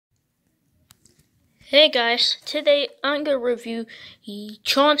Hey guys, today I'm going to review the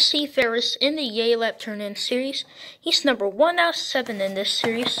Chauncy Ferris in the Yay Lap Turn-In series. He's number 1 out of 7 in this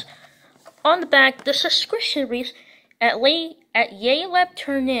series. On the back, the subscription reads, at Yay Lap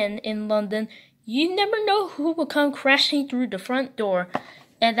Turn-In in London, you never know who will come crashing through the front door.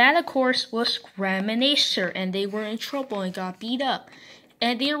 And that, of course, was Graham and Acer, and they were in trouble and got beat up.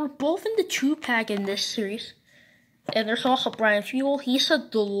 And they were both in the 2-pack in this series. And there's also Brian Fuel, he's a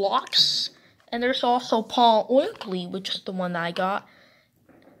deluxe. And there's also Paul Oakley, which is the one I got.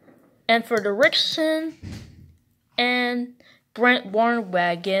 And for the Rickson and Brent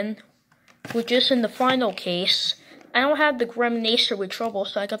Warnwagon, which is in the final case. I don't have the Graham Acer with trouble,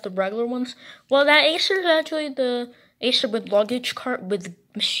 so I got the regular ones. Well, that Acer is actually the Acer with luggage cart with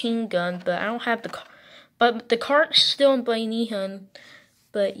machine gun, but I don't have the cart. But the cart's still in Blainihan.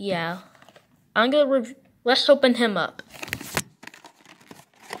 But yeah, let's open him up.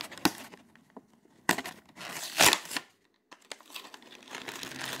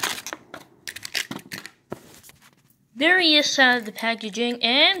 There he is out of the packaging,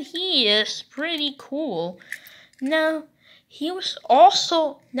 and he is pretty cool. Now, his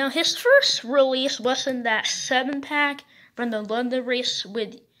first release wasn't that 7-pack from the London race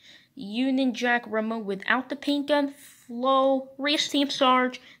with Union Jack Remo without the paint gun, Flo, Race Team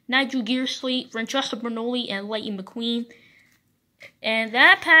Sarge, Nigel Gearsley, Francesca Bernoulli, and Lightning McQueen. And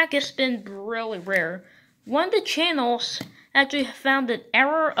that pack has been really rare. One of the channels actually found an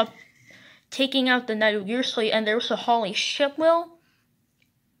error of taking out the Nigel Gearsley, and there was a Holly Shipwell.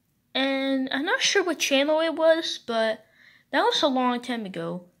 And I'm not sure what channel it was, but that was a long time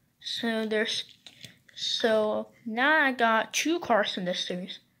ago. So now I got 2 cars in this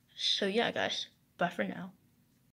series. So yeah guys, bye for now.